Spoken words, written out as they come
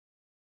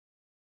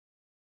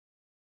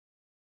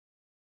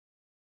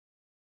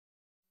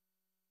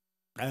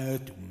Why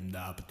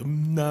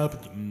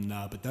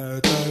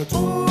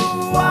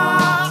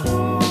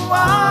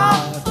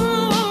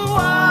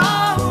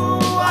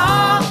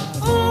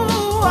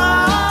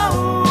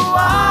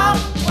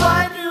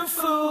do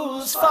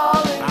fools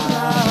fall in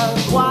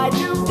love? Why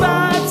do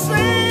birds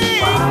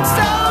sing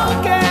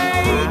so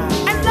gay?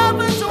 And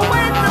lovers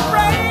await the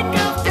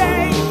break of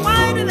day.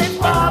 Why do they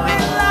fall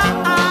in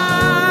love?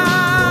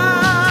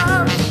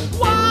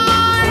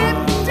 Why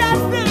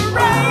does the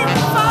rain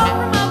fall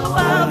from up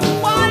above?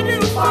 Why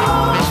do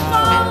fools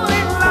fall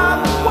in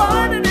love?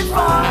 Why do they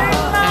fall in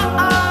love?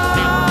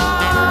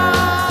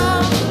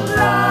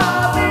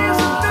 Love is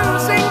a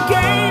losing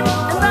game,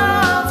 and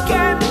love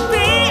can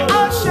be a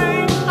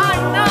shame. I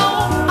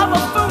know of a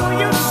fool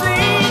you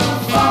see,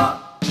 for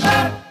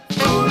that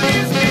fool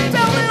is me.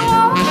 Tell me why.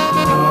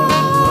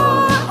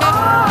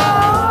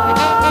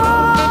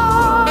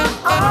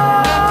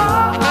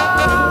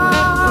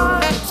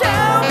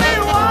 Tell me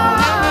why.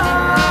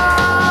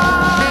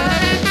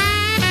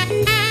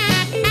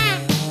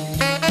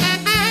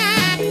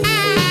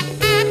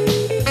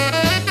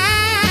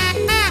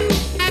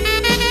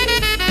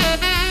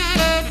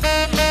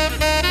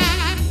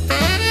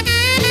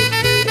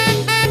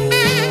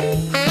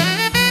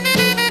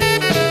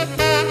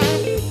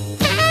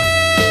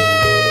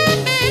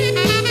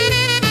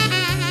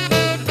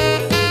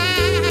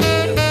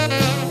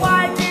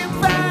 Why do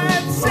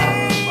birds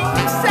sing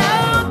so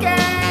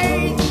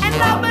gay? And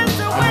lovers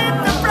await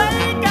the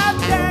break of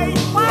day.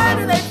 Why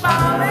do they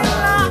fall in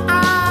love?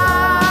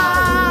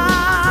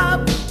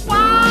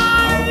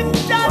 Why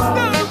does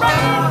the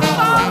rain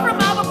fall from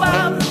up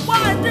above?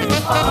 Why do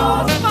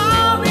fools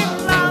fall in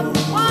love?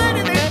 Why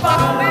do they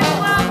fall in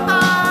love?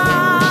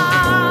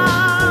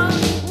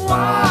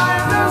 Why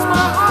does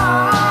my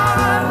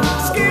heart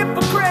skip a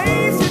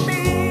crazy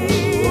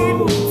beat?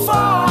 For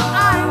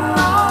I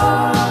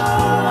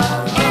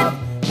know it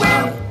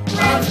will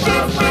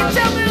rescue me.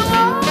 Tell me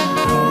why.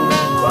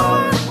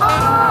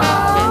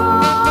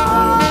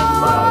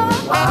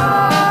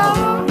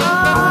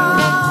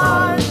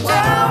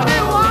 Tell me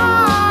why.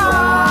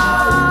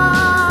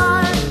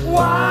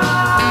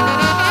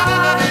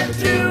 Why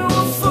do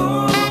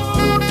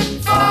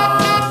fools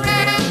fall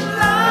in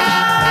love?